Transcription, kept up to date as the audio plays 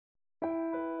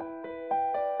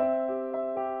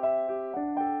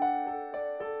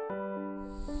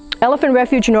Elephant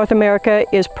Refuge North America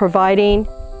is providing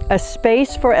a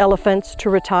space for elephants to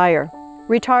retire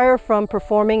from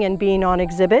performing and being on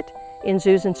exhibit in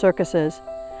zoos and circuses.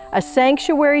 A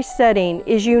sanctuary setting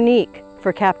is unique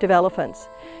for captive elephants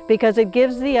because it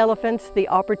gives the elephants the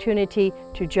opportunity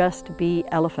to just be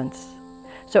elephants.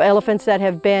 So elephants that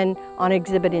have been on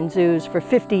exhibit in zoos for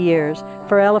 50 years,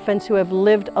 for elephants who have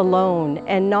lived alone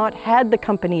and not had the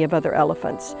company of other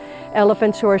elephants,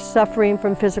 elephants who are suffering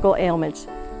from physical ailments.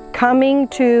 Coming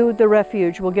to the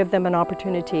refuge will give them an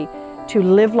opportunity to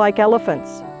live like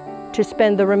elephants, to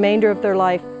spend the remainder of their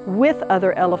life with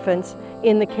other elephants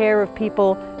in the care of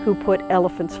people who put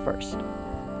elephants first.